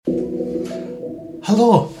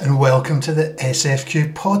Hello and welcome to the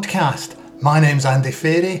SFQ Podcast. My name's Andy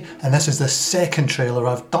Ferry and this is the second trailer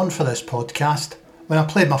I've done for this podcast. When I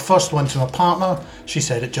played my first one to my partner, she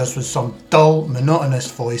said it just was some dull,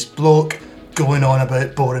 monotonous voiced bloke going on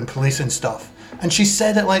about boring policing stuff. And she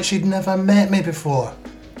said it like she'd never met me before.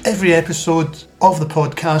 Every episode of the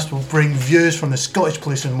podcast will bring views from the Scottish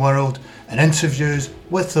policing world and interviews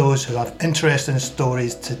with those who have interesting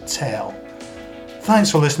stories to tell.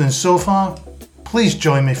 Thanks for listening so far. Please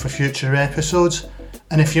join me for future episodes,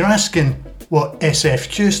 and if you're asking what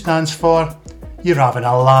SFQ stands for, you're having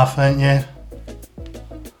a laugh, aren't you?